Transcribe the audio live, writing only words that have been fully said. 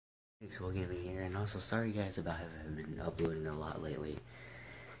Thanks for getting me here, and also sorry guys about having been uploading a lot lately.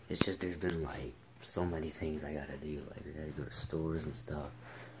 It's just there's been like so many things I gotta do. Like I gotta go to stores and stuff,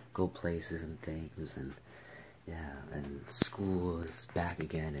 go places and things, and yeah, and school is back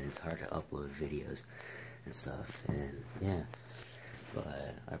again, and it's hard to upload videos and stuff, and yeah.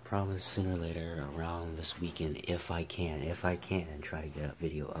 But I promise sooner or later, around this weekend, if I can, try to get a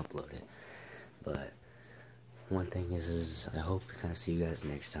video uploaded. But one thing is I hope to kind of see you guys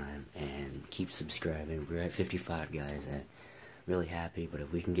next time, and keep subscribing. We're at 55 guys, and really happy, but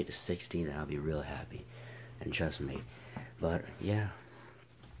if we can get to 60, then I'll be real happy, and trust me. But yeah,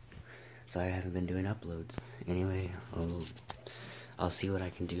 sorry I haven't been doing uploads. Anyway, I'll see what I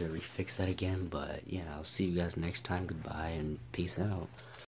can do to refix that again, but yeah, I'll see you guys next time. Goodbye, and peace out.